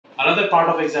Another part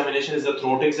of examination is the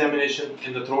throat examination.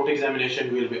 In the throat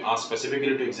examination, we will be asked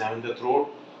specifically to examine the throat.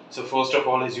 So first of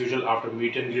all, as usual, after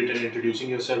meet and greet and introducing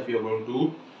yourself, you are going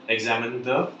to examine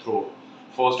the throat.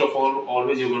 First of all,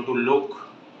 always you're going to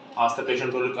ask the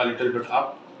patient to look a little bit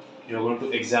up. You're going to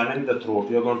examine the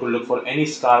throat. You're going to look for any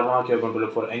scar mark. You're going to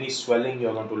look for any swelling.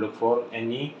 You're going to look for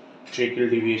any tracheal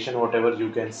deviation, whatever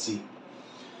you can see.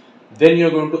 Then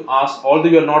you're going to ask, although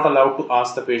you're not allowed to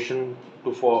ask the patient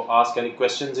to ask any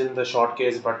questions in the short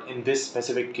case, but in this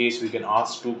specific case we can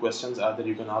ask two questions. Either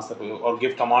you can ask the patient or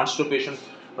give commands to patient,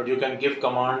 but you can give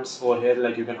commands over here,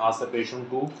 like you can ask the patient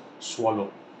to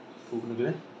swallow.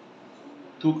 And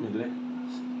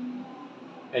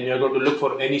you're going to look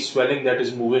for any swelling that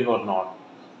is moving or not.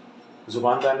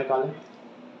 Zuban bahar nikale.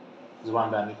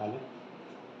 Zuban bahar nikale.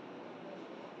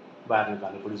 Bahar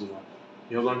nikale, puri zuban.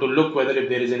 You're going to look whether if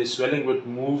there is any swelling which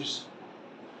moves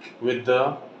with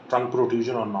the trunk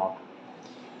protrusion or not.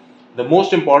 The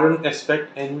most important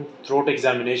aspect in throat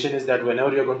examination is that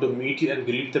whenever you're going to meet and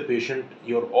greet the patient,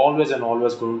 you're always and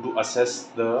always going to assess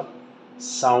the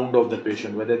sound of the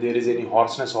patient, whether there is any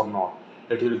hoarseness or not.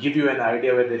 It will give you an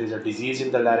idea whether there is a disease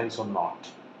in the larynx or not.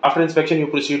 After inspection, you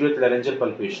proceed with laryngeal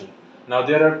palpation. Now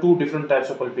there are two different types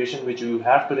of palpation which you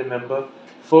have to remember.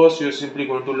 First, you're simply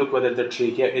going to look whether the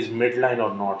trachea is midline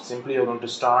or not. Simply you're going to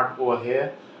start over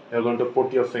here. You're going to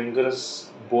put your fingers,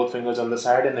 both fingers on the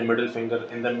side and the middle finger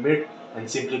in the mid, and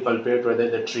simply palpate whether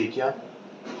the trachea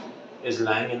is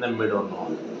lying in the mid or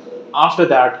not. After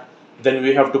that, then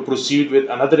we have to proceed with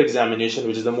another examination,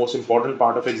 which is the most important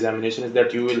part of examination, is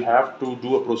that you will have to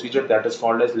do a procedure that is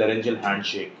called as laryngeal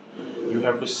handshake. You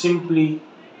have to simply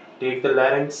take the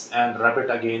larynx and rub it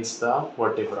against the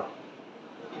vertebra.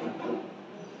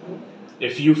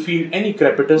 If you feel any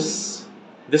crepitus,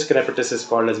 this crepitus is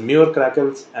called as Muir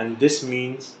crackles, and this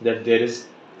means that there is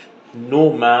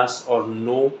no mass or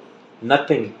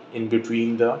nothing in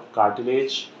between the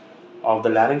cartilage of the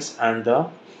larynx and the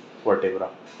vertebra.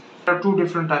 There are two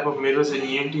different type of mirrors in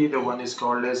ENT. The one is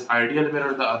called as ideal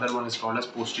mirror, the other one is called as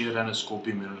posterior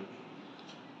laryngoscopy mirror.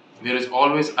 There is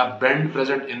always a bend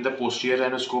present in the posterior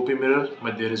laryngoscopy mirror,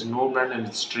 but there is no bend and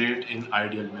it's straight in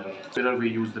ideal mirror. Mirror we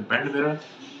use the bend mirror,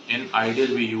 in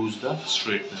ideal we use the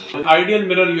straight mirror. In ideal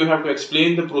mirror you have to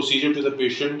explain the procedure to the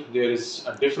patient. There is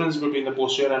a difference between the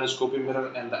posterior laryngoscopy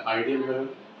mirror and the ideal mirror.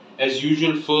 As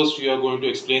usual, first you are going to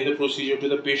explain the procedure to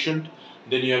the patient,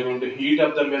 then you are going to heat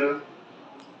up the mirror.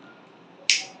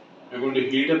 You're going to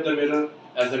heat up the mirror.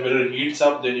 As the mirror heats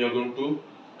up, then you're going to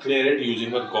clear it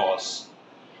using a gauze.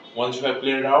 Once you have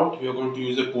cleared out, you're going to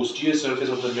use the posterior surface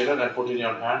of the mirror and put it in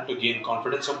your hand to gain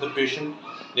confidence of the patient.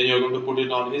 Then you're going to put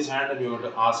it on his hand and you're going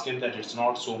to ask him that it's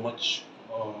not so much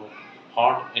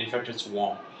hot, in fact it's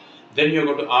warm. Then you're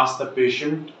going to ask the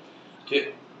patient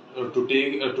to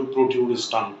protrude his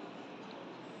tongue.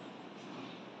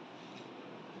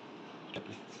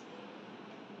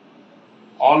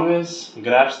 Always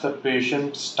grasp the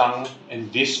patient's tongue in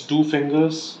these two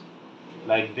fingers,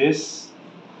 like this,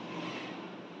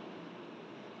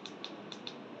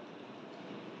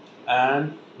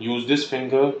 and use this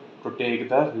finger to take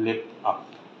the lip up,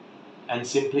 and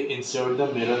simply insert the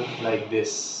mirror like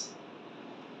this,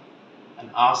 and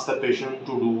ask the patient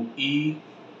to do E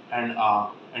and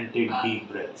R and take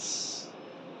deep breaths.